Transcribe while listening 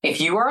If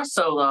you are a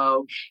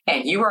solo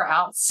and you are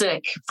out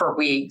sick for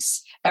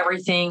weeks,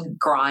 everything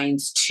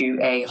grinds to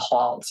a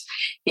halt.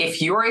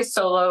 If you're a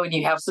solo and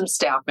you have some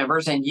staff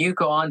members and you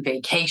go on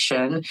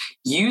vacation,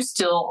 you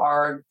still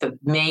are the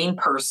main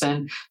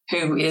person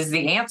who is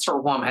the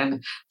answer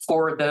woman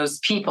for those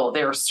people.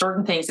 There are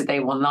certain things that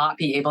they will not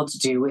be able to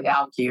do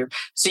without you.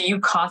 So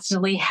you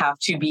constantly have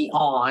to be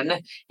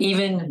on,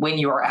 even when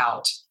you're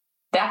out.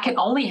 That can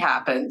only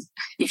happen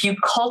if you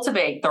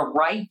cultivate the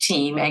right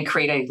team and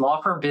create a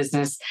law firm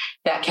business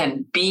that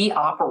can be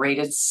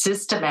operated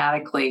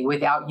systematically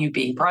without you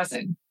being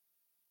present.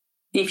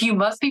 If you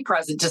must be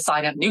present to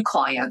sign up new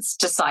clients,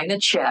 to sign the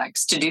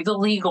checks, to do the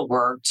legal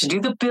work, to do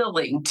the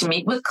billing, to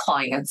meet with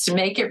clients, to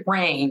make it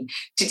rain,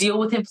 to deal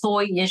with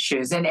employee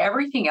issues, and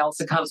everything else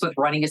that comes with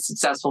running a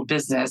successful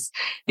business,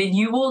 then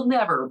you will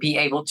never be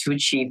able to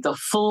achieve the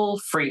full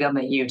freedom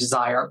that you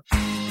desire.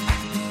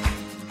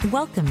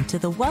 Welcome to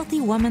the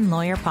Wealthy Woman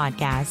Lawyer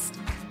Podcast.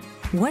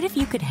 What if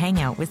you could hang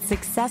out with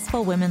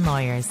successful women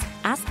lawyers,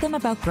 ask them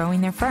about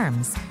growing their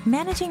firms,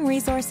 managing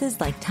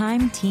resources like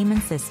time, team,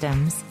 and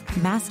systems,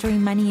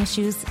 mastering money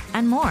issues,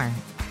 and more?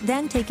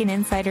 Then take an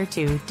insight or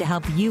two to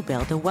help you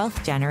build a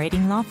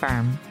wealth-generating law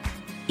firm.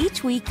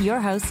 Each week,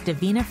 your host,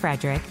 Davina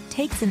Frederick,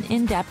 takes an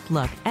in-depth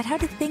look at how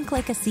to think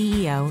like a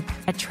CEO,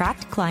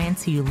 attract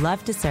clients who you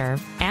love to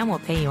serve and will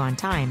pay you on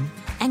time,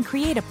 and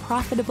create a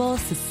profitable,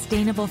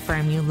 sustainable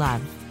firm you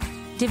love.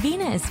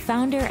 Davina is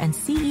founder and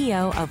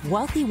CEO of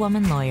Wealthy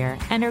Woman Lawyer,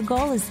 and her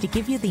goal is to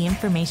give you the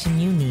information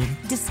you need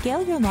to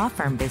scale your law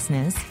firm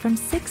business from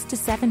 6 to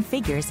 7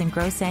 figures in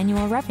gross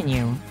annual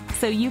revenue,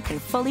 so you can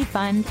fully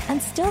fund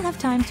and still have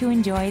time to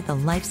enjoy the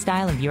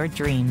lifestyle of your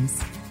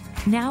dreams.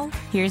 Now,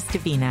 here's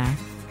Davina.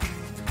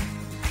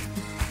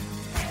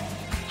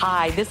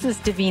 Hi, this is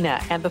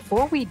Davina, and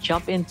before we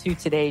jump into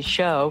today's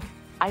show,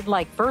 I'd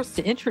like first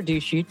to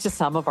introduce you to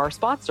some of our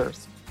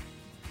sponsors.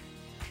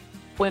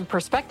 When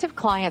prospective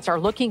clients are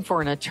looking for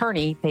an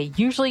attorney, they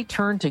usually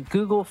turn to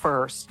Google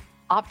first.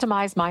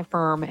 Optimize My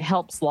Firm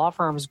helps law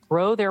firms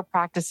grow their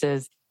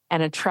practices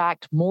and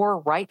attract more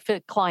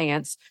right-fit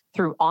clients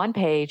through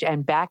on-page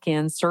and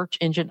back-end search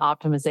engine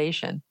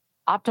optimization.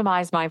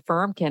 Optimize My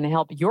Firm can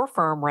help your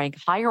firm rank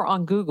higher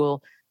on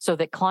Google so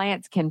that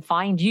clients can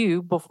find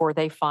you before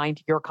they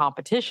find your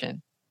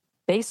competition.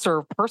 They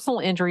serve personal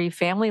injury,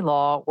 family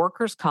law,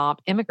 workers' comp,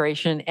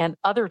 immigration, and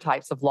other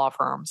types of law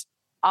firms.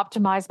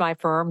 Optimize My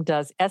Firm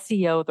does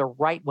SEO the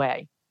right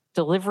way,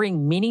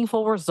 delivering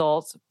meaningful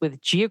results with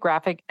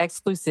geographic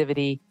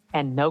exclusivity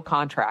and no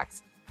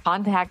contracts.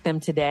 Contact them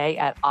today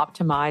at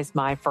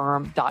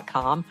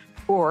optimizemyfirm.com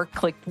or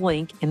click the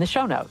link in the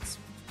show notes.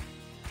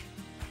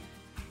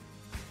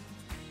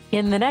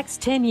 In the next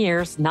 10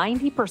 years,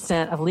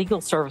 90% of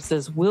legal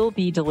services will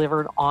be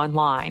delivered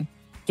online.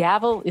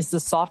 Gavel is the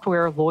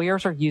software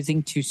lawyers are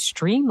using to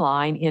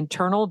streamline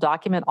internal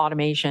document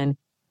automation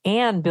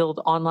and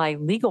build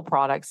online legal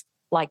products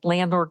like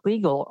Landlord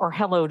Legal or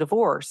Hello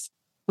Divorce.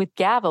 With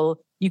Gavel,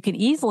 you can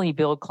easily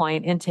build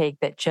client intake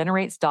that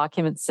generates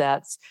document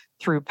sets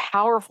through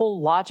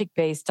powerful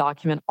logic-based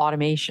document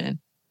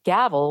automation.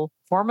 Gavel,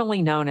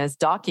 formerly known as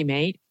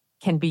Documate,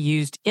 can be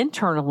used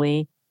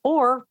internally,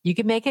 or you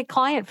can make it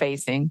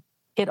client-facing.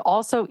 It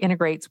also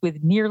integrates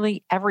with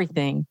nearly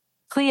everything.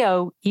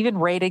 Clio even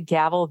rated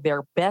Gavel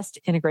their best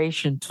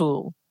integration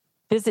tool.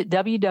 Visit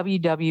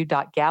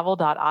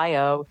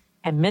www.gavel.io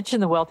and mention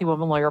the Wealthy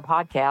Woman Lawyer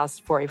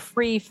podcast for a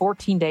free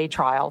 14-day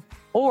trial,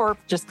 or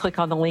just click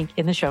on the link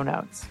in the show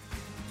notes.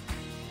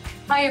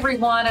 Hi,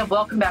 everyone, and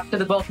welcome back to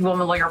the Wealthy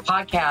Woman Lawyer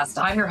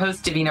podcast. I'm your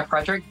host, Davina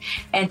Frederick,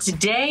 and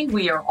today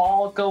we are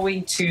all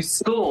going to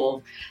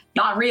school.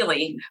 Not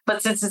really,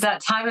 but since it's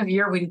that time of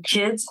year when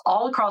kids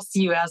all across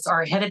the U.S.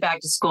 are headed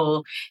back to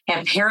school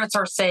and parents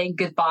are saying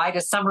goodbye to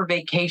summer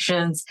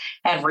vacations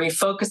and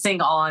refocusing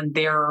on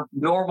their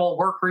normal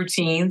work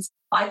routines,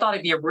 I thought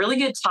it'd be a really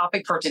good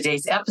topic for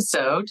today's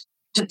episode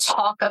to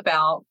talk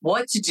about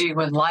what to do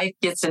when life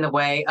gets in the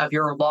way of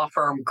your law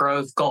firm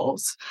growth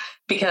goals.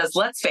 Because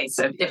let's face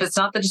it, if it's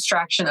not the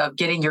distraction of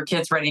getting your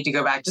kids ready to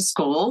go back to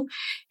school,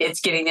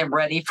 it's getting them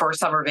ready for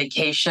summer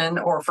vacation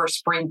or for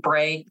spring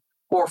break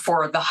or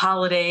for the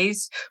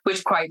holidays,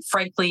 which quite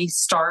frankly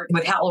start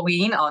with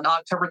Halloween on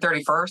October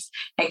 31st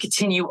and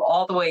continue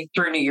all the way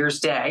through New Year's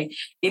Day.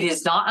 It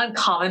is not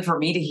uncommon for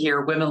me to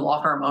hear women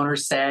law firm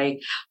owners say,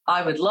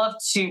 I would love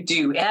to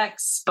do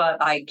X,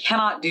 but I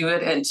cannot do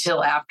it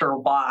until after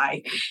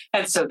Y.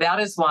 And so that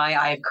is why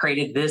I have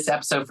created this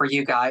episode for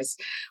you guys.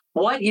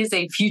 What is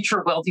a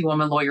future wealthy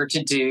woman lawyer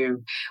to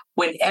do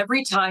when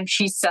every time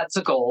she sets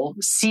a goal,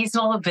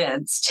 seasonal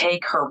events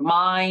take her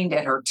mind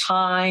and her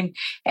time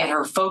and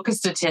her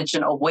focused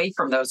attention away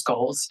from those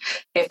goals?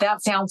 If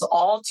that sounds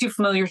all too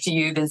familiar to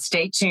you, then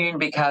stay tuned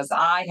because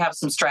I have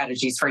some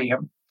strategies for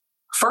you.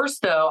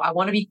 First, though, I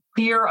want to be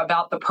clear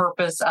about the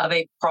purpose of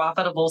a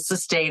profitable,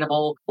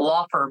 sustainable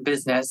law firm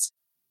business.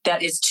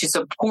 that is to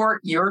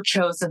support your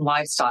chosen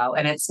lifestyle.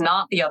 And it's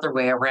not the other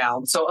way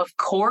around. So of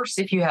course,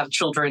 if you have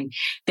children,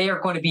 they are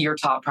going to be your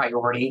top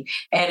priority.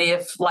 And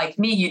if, like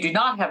me, you do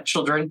not have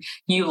children,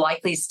 you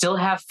likely still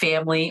have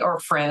family or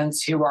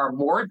friends who are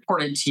more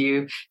important to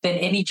you than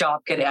any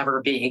job could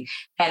ever be.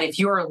 And if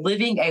you are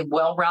living a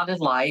well-rounded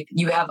life,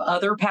 you have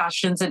other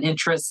passions and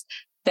interests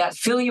that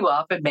fill you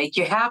up and make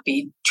you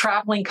happy.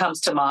 Traveling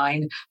comes to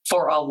mind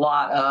for a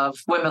lot of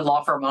women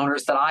law firm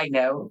owners that I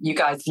know. You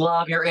guys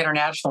love your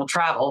international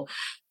travel.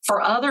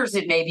 For others,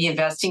 it may be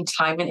investing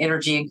time and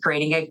energy in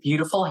creating a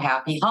beautiful,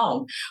 happy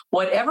home.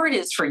 Whatever it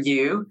is for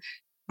you,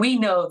 we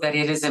know that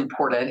it is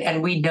important,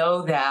 and we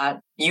know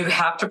that you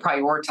have to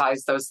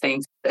prioritize those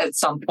things at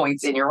some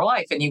points in your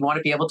life, and you want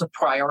to be able to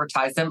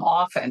prioritize them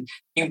often.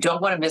 You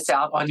don't want to miss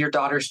out on your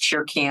daughter's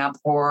cheer camp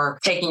or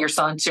taking your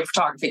son to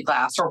photography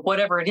class or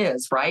whatever it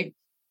is, right?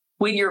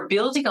 When you're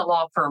building a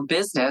law firm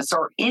business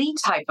or any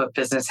type of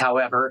business,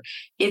 however,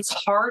 it's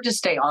hard to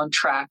stay on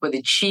track with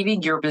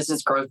achieving your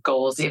business growth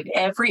goals if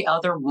every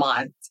other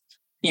month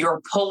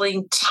you're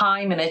pulling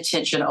time and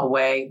attention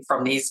away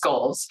from these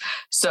goals.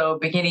 So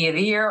beginning of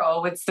the year,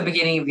 it's the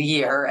beginning of the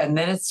year, and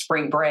then it's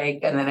spring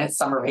break, and then it's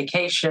summer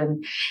vacation.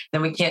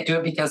 Then we can't do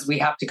it because we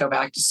have to go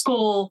back to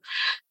school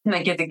and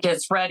then get the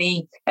kids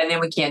ready. And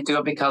then we can't do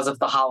it because of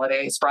the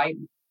holidays, right?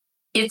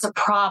 It's a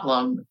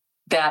problem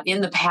that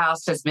in the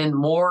past has been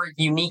more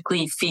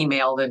uniquely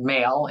female than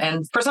male.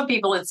 And for some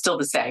people, it's still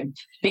the same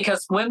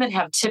because women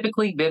have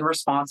typically been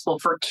responsible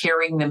for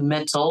carrying the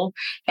mental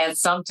and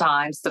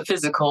sometimes the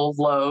physical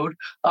load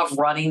of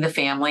running the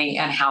family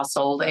and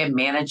household and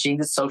managing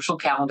the social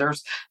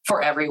calendars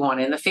for everyone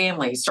in the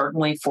family,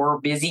 certainly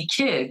for busy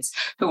kids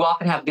who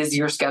often have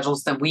busier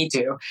schedules than we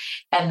do.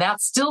 And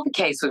that's still the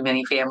case with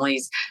many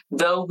families,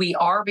 though we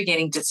are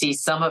beginning to see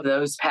some of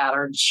those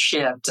patterns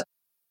shift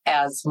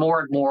as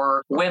more and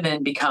more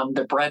women become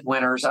the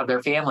breadwinners of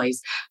their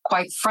families.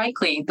 Quite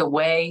frankly, the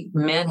way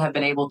men have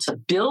been able to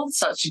build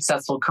such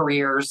successful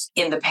careers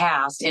in the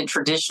past in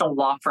traditional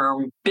law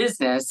firm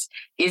business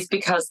is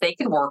because they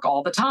can work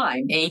all the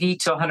time, 80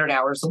 to 100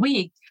 hours a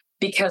week,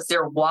 because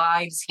their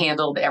wives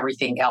handled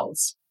everything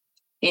else.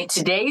 In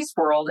today's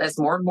world, as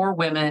more and more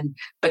women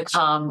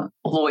become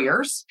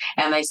lawyers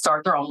and they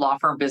start their own law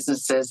firm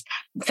businesses,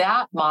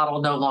 that model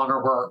no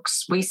longer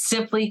works. We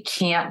simply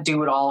can't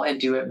do it all and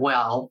do it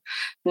well.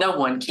 No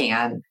one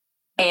can.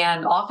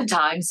 And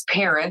oftentimes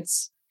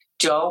parents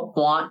don't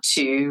want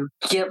to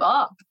give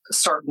up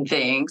certain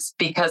things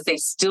because they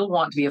still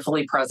want to be a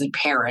fully present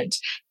parent.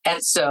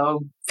 And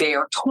so they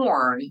are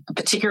torn,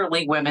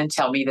 particularly women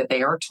tell me that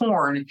they are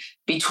torn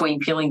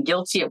between feeling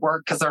guilty at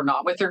work because they're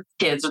not with their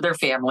kids or their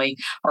family,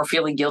 or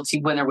feeling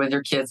guilty when they're with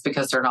their kids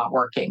because they're not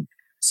working.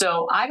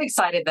 So I'm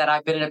excited that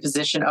I've been in a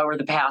position over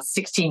the past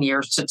 16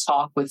 years to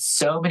talk with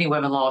so many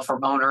women law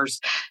firm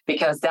owners,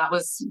 because that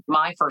was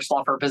my first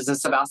law firm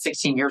business about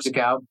 16 years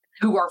ago,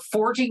 who are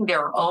forging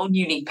their own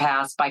unique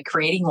paths by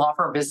creating law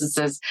firm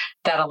businesses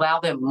that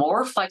allow them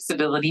more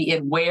flexibility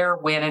in where,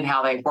 when, and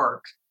how they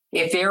work.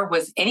 If there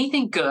was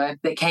anything good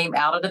that came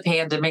out of the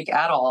pandemic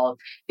at all,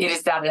 it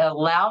is that it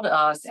allowed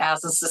us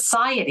as a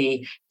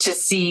society to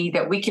see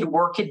that we could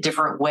work in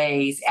different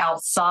ways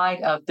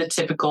outside of the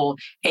typical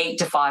 8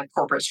 to 5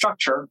 corporate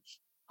structure.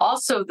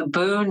 Also, the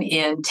boon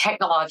in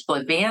technological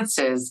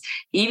advances,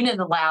 even in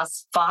the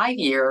last 5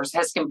 years,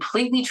 has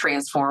completely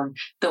transformed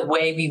the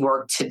way we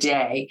work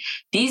today.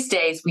 These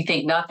days, we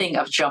think nothing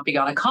of jumping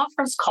on a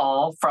conference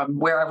call from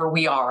wherever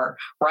we are,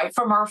 right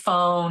from our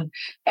phone,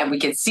 and we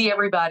can see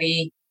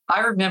everybody.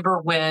 I remember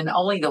when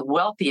only the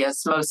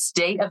wealthiest, most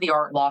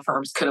state-of-the-art law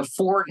firms could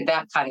afford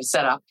that kind of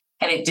setup.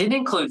 And it didn't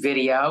include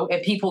video,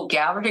 and people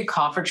gathered in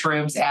conference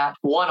rooms at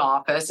one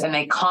office, and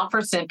they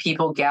conferenced in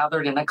people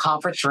gathered in a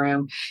conference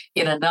room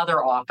in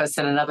another office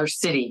in another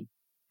city.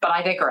 But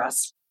I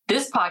digress.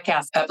 This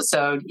podcast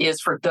episode is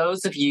for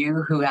those of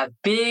you who have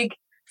big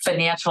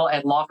financial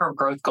and law firm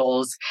growth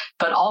goals,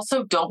 but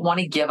also don't want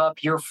to give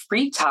up your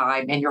free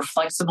time and your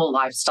flexible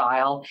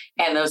lifestyle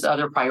and those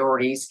other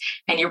priorities.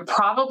 And you're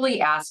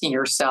probably asking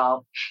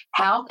yourself,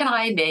 how can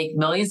I make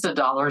millions of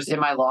dollars in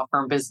my law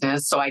firm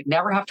business so I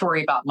never have to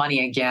worry about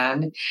money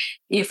again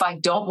if I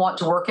don't want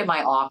to work in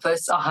my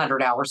office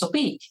 100 hours a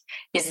week?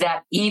 Is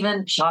that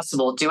even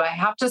possible? Do I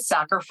have to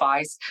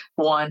sacrifice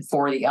one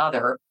for the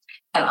other?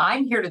 And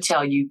I'm here to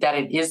tell you that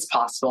it is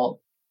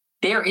possible.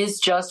 There is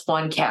just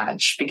one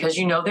catch, because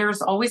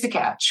there's always a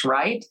catch,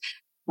 right?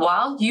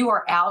 While you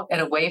are out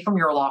and away from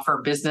your law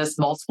firm business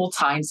multiple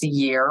times a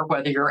year,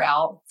 whether you're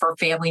out for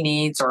family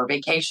needs or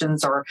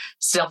vacations or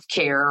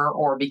self-care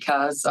or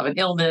because of an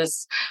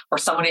illness or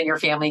someone in your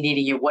family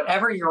needing you,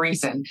 whatever your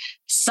reason,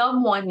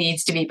 someone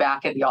needs to be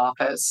back at the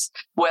office.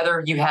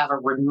 Whether you have a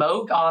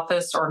remote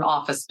office or an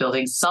office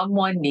building,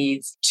 someone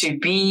needs to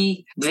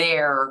be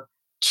there,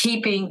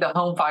 keeping the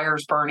home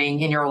fires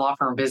burning in your law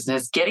firm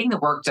business, getting the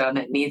work done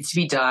that needs to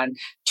be done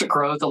to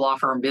grow the law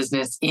firm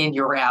business in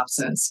your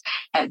absence.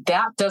 And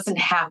that doesn't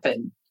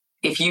happen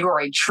if you are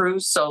a true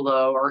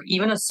solo or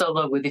even a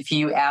solo with a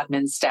few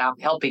admin staff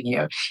helping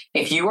you.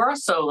 If you are a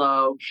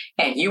solo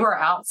and you are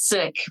out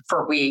sick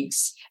for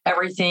weeks,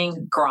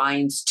 everything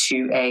grinds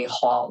to a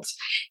halt.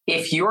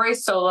 If you're a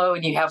solo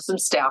and you have some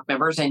staff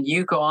members and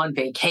you go on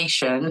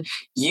vacation,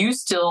 you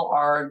still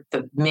are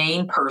the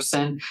main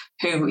person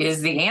who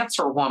is the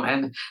answer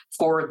woman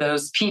for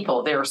those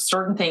people. There are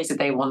certain things that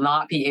they will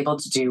not be able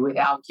to do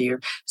without you.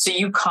 So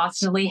you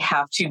constantly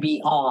have to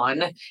be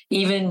on,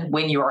 even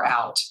when you are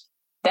out.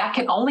 That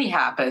can only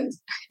happen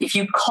if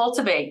you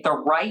cultivate the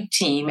right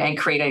team and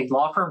create a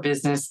law firm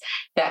business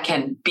that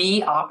can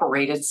be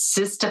operated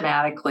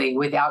systematically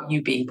without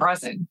you being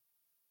present.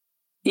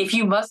 If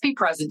you must be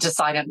present to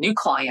sign up new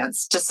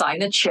clients, to sign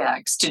the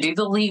checks, to do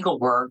the legal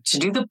work, to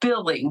do the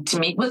billing, to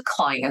meet with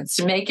clients,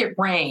 to make it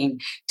rain,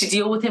 to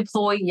deal with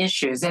employee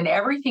issues, and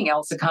everything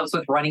else that comes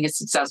with running a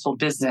successful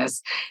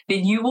business,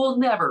 then you will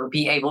never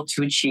be able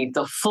to achieve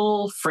the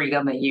full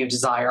freedom that you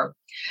desire.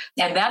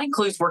 And that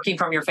includes working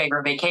from your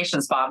favorite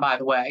vacation spot, by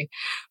the way.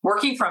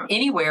 Working from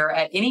anywhere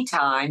at any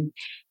time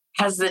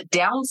has the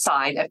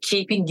downside of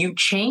keeping you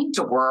chained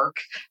to work,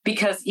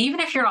 because even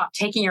if you're not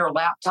taking your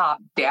laptop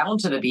down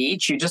to the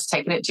beach, you're just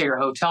taking it to your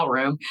hotel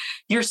room,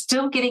 you're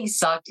still getting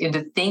sucked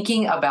into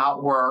thinking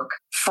about work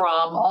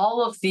from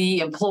all of the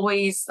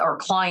employees or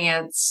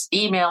clients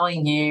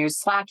emailing you,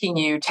 slacking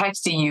you,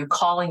 texting you,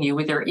 calling you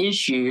with their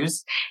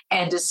issues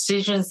and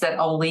decisions that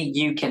only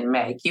you can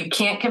make. You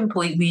can't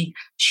completely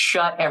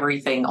shut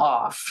everything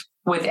off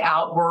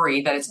without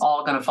worry that it's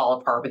all going to fall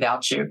apart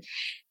without you.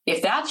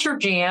 If that's your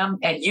jam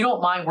and you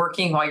don't mind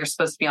working while you're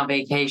supposed to be on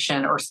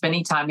vacation or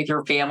spending time with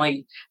your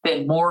family,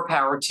 then more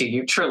power to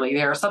you. Truly,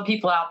 there are some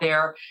people out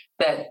there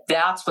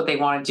that's what they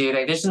want to do.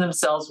 They vision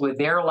themselves with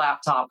their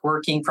laptop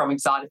working from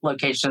exotic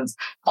locations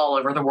all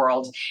over the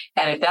world.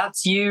 And if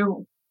that's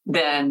you,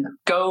 then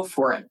go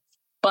for it.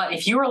 But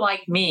if you are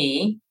like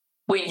me,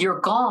 when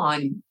you're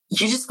gone,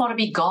 you just want to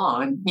be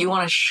gone. You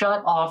want to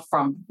shut off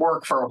from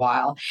work for a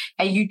while.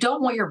 And you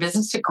don't want your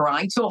business to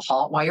grind to a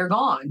halt while you're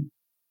gone.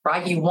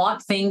 Right? You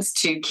want things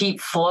to keep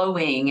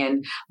flowing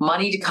and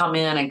money to come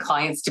in and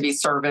clients to be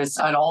serviced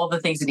and all the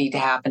things that need to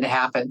happen.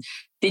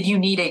 Then you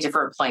need a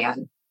different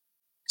plan.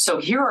 So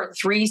here are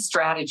 3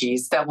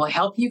 strategies that will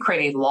help you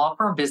create a law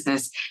firm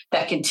business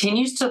that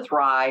continues to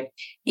thrive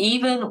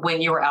even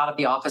when you're out of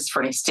the office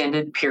for an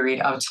extended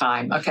period of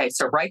time. Okay,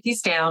 so write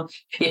these down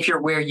if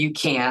you're where you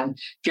can.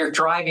 If you're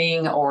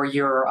driving or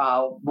you're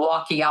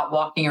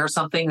walking or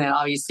something, then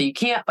obviously you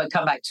can't, but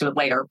come back to it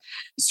later.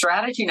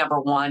 Strategy number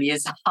 1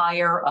 is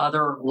hire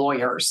other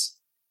lawyers.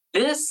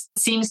 This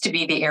seems to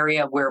be the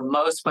area where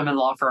most women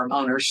law firm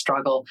owners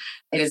struggle.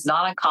 It is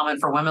not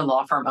uncommon for women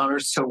law firm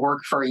owners to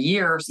work for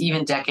years,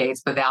 even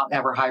decades, without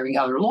ever hiring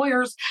other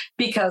lawyers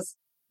because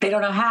they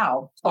don't know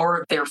how,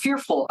 or they're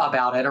fearful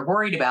about it or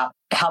worried about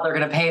how they're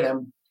going to pay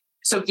them.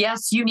 So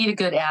yes, you need a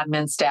good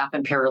admin staff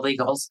and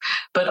paralegals,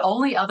 but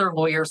only other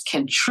lawyers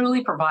can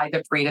truly provide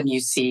the freedom you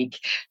seek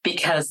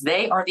because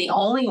they are the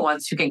only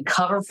ones who can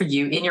cover for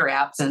you in your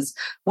absence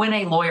when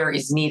a lawyer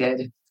is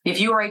needed. If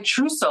you are a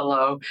true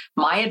solo,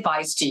 my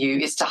advice to you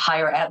is to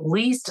hire at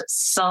least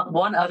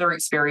one other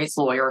experienced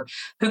lawyer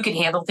who can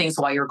handle things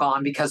while you're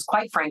gone, because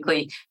quite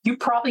frankly, you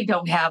probably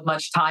don't have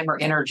much time or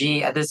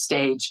energy at this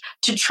stage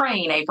to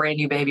train a brand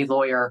new baby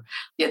lawyer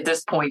at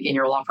this point in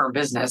your law firm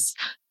business.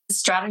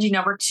 Strategy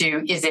number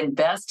 2 is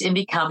invest in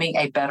becoming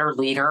a better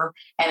leader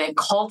and in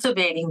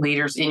cultivating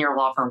leaders in your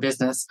law firm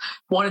business.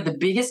 One of the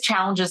biggest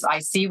challenges I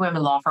see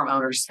women law firm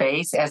owners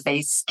face as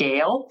they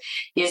scale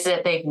is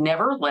that they've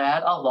never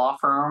led a law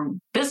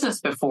firm business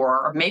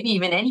before, or maybe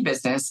even any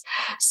business.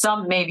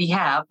 Some maybe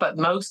have, but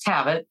most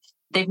haven't.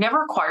 They've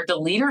never acquired the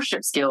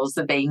leadership skills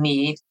that they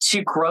need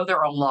to grow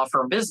their own law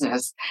firm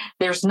business.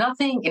 There's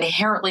nothing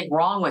inherently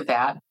wrong with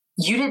that.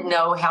 You didn't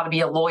know how to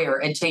be a lawyer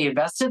until you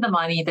invested the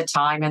money, the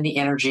time, and the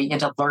energy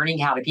into learning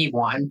how to be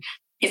one.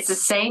 It's the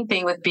same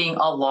thing with being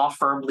a law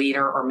firm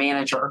leader or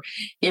manager.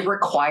 It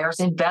requires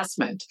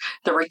investment.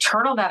 The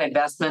return on that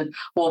investment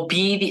will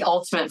be the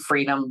ultimate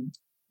freedom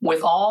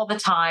with all the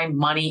time,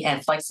 money,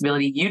 and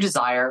flexibility you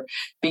desire,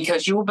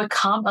 because you will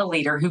become a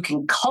leader who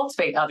can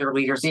cultivate other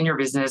leaders in your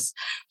business.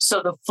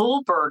 So the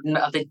full burden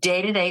of the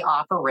day-to-day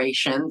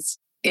operations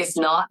is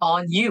not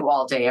on you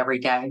all day, every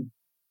day.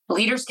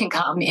 Leaders can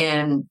come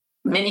in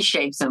many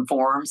shapes and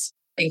forms,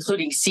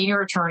 including senior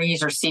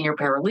attorneys or senior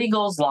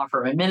paralegals, law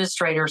firm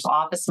administrators,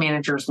 office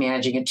managers,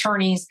 managing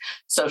attorneys,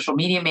 social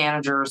media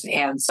managers,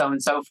 and so on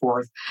and so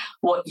forth.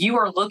 What you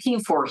are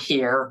looking for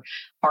here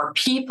are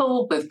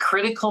people with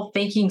critical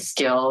thinking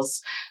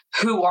skills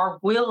who are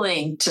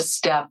willing to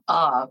step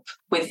up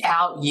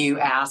without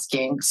you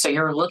asking. So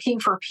you're looking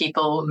for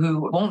people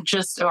who won't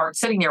just are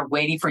sitting there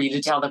waiting for you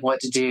to tell them what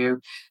to do,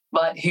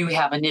 but who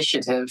have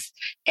initiative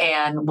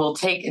and will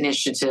take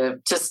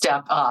initiative to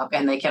step up,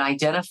 and they can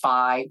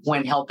identify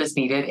when help is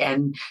needed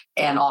and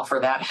offer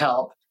that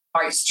help.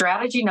 All right,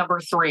 strategy number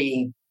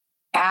 3,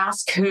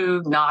 ask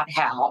who, not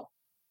how.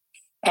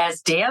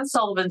 As Dan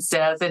Sullivan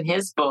says in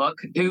his book,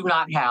 Who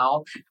Not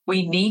How,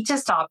 we need to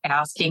stop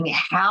asking,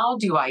 how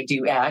do I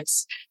do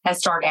X, and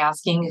start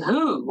asking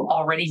who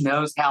already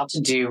knows how to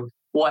do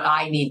what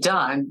I need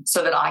done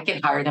so that I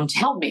can hire them to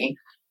help me.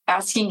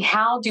 Asking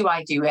how do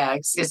I do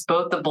X is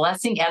both the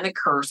blessing and the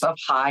curse of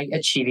high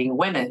achieving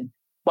women.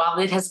 While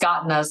it has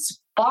gotten us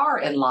far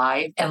in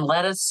life and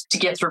led us to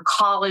get through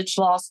college,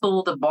 law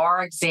school, the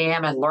bar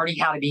exam, and learning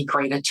how to be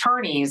great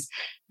attorneys,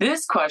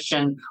 this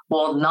question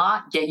will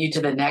not get you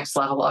to the next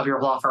level of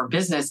your law firm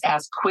business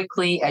as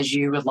quickly as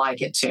you would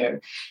like it to.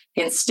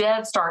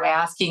 Instead, start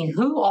asking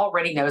who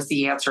already knows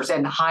the answers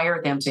and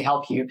hire them to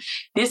help you.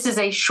 This is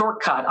a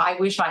shortcut I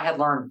wish I had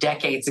learned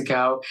decades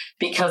ago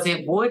because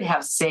it would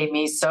have saved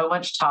me so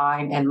much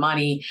time and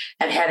money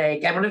and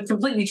headache and would have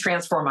completely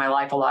transformed my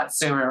life a lot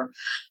sooner.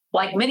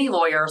 Like many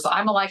lawyers,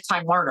 I'm a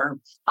lifetime learner.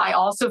 I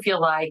also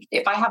feel like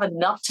if I have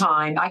enough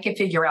time, I can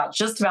figure out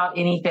just about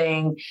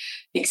anything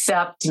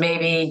except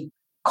maybe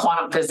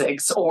quantum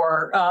physics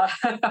or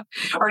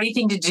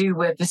anything to do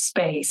with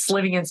space,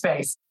 living in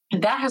space.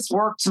 That has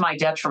worked to my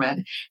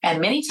detriment. And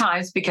many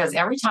times, because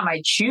every time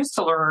I choose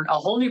to learn a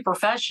whole new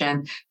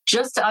profession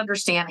just to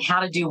understand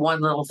how to do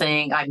one little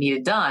thing I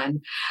needed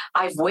done,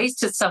 I've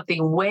wasted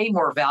something way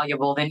more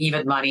valuable than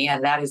even money,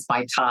 and that is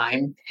my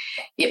time.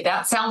 If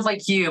that sounds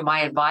like you, my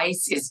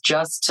advice is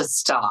just to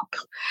stop.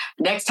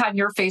 Next time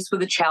you're faced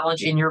with a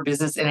challenge in your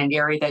business in an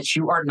area that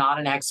you are not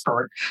an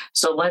expert.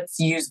 So let's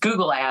use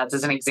Google Ads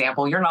as an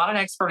example. You're not an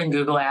expert in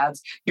Google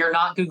Ads. You're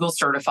not Google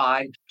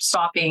certified.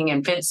 Stopping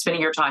and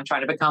spending your time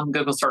trying to become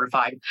Google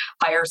certified.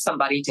 Hire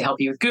somebody to help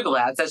you with Google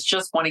Ads. That's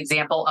just one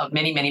example of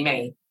many, many,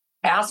 many.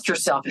 Ask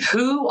yourself,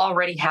 who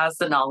already has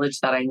the knowledge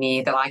that I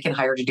need that I can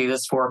hire to do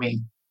this for me?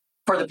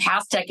 For the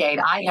past decade,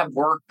 I have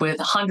worked with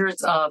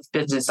hundreds of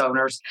business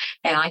owners,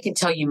 and I can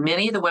tell you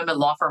many of the women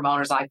law firm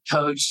owners I've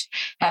coached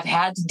have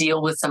had to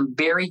deal with some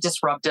very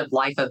disruptive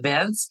life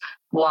events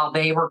while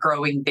they were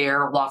growing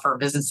their law firm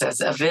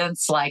businesses.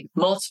 Events like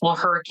multiple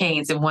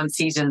hurricanes in one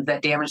season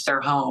that damaged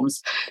their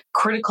homes,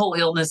 critical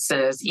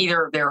illnesses,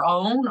 either their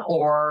own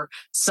or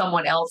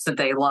someone else that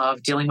they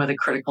love dealing with a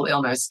critical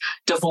illness,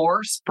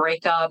 divorce,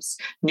 breakups,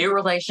 new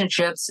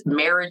relationships,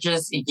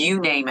 marriages, you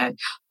name it.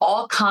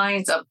 All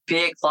kinds of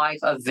big life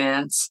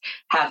events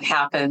have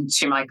happened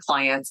to my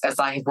clients as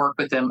I have worked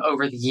with them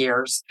over the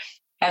years.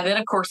 And then,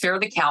 of course, there are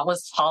the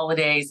countless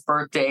holidays,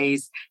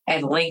 birthdays,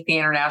 and lengthy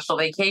international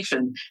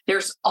vacation.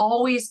 There's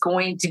always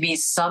going to be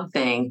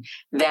something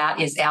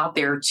that is out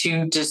there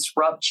to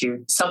disrupt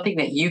you, something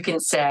that you can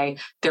say,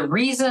 the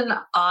reason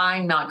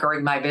I'm not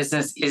growing my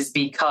business is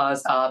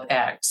because of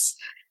X.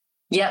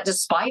 Yet,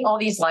 despite all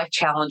these life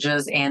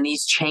challenges and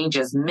these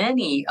changes,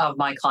 many of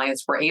my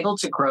clients were able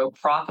to grow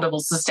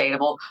profitable,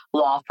 sustainable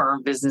law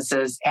firm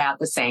businesses at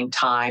the same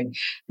time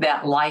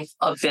that life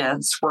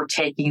events were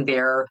taking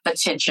their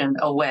attention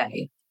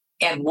away.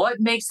 And what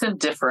makes them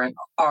different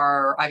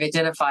are, I've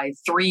identified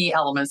three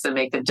elements that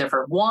make them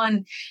different.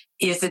 One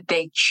is that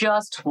they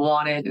just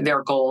wanted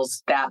their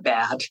goals that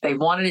bad. They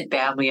wanted it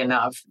badly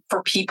enough.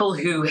 For people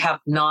who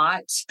have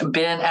not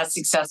been as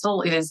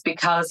successful, it is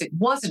because it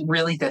wasn't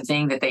really the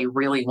thing that they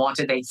really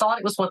wanted. They thought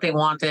it was what they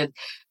wanted,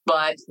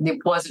 but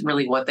it wasn't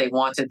really what they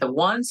wanted. The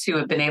ones who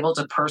have been able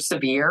to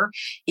persevere,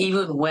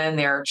 even when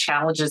there are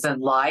challenges in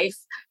life,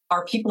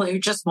 are people who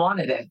just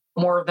wanted it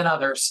more than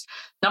others.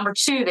 Number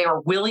two, they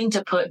were willing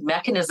to put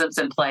mechanisms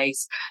in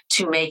place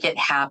to make it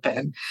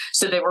happen.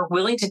 So they were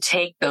willing to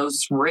take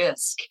those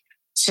risks,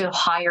 to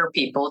hire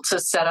people, to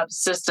set up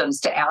systems,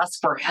 to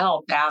ask for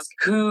help, ask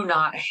who,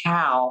 not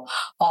how.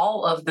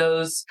 All of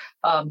those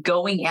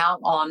going out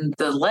on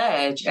the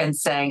ledge and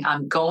saying,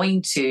 I'm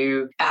going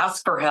to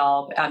ask for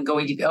help, I'm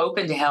going to be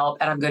open to help,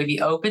 and I'm going to be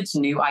open to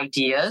new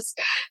ideas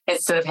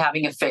instead of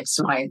having a fixed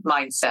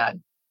mindset.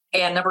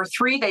 And number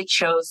three, they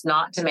chose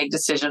not to make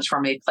decisions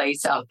from a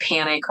place of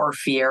panic or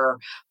fear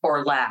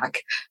or lack,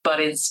 but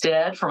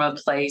instead from a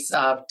place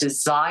of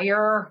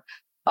desire,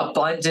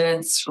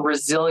 abundance,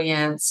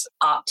 resilience,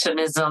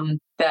 optimism,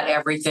 that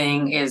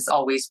everything is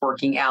always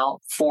working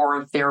out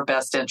for their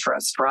best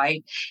interest,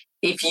 right?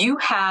 If you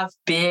have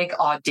big,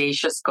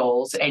 audacious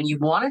goals and you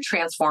want to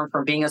transform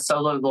from being a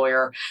solo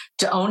lawyer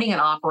to owning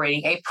and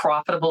operating a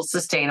profitable,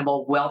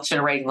 sustainable,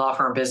 wealth-generating law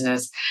firm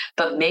business,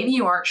 but maybe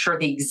you aren't sure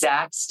the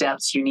exact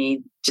steps you need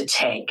to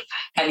take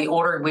and the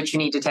order in which you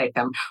need to take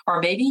them,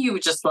 or maybe you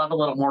would just love a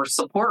little more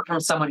support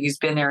from someone who's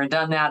been there and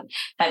done that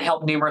and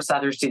helped numerous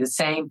others do the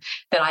same,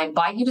 then I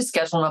invite you to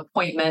schedule an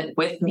appointment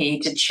with me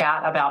to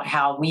chat about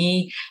how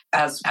we,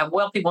 as a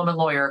Wealthy Woman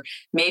Lawyer,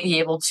 may be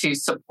able to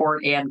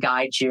support and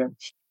guide you.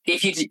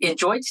 If you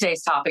enjoyed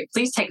today's topic,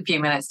 please take a few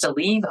minutes to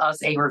leave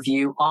us a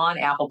review on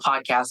Apple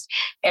Podcasts.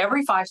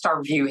 Every 5-star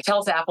review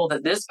tells Apple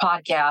that this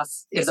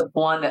podcast is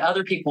one that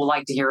other people would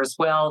like to hear as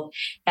well.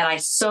 And I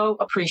so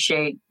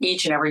appreciate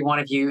each and every one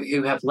of you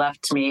who have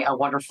left me a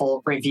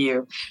wonderful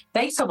review.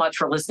 Thanks so much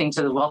for listening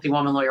to the Wealthy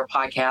Woman Lawyer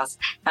podcast.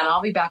 And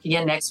I'll be back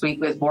again next week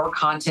with more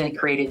content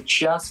created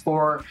just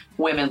for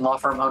women law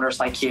firm owners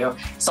like you.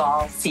 So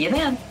I'll see you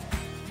then.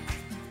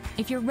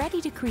 If you're ready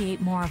to create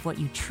more of what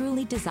you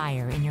truly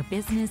desire in your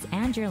business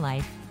and your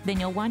life, then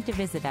you'll want to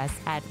visit us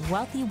at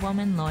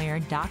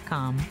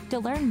wealthywomanlawyer.com to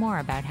learn more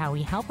about how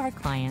we help our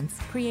clients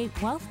create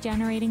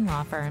wealth-generating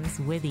law firms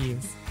with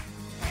ease.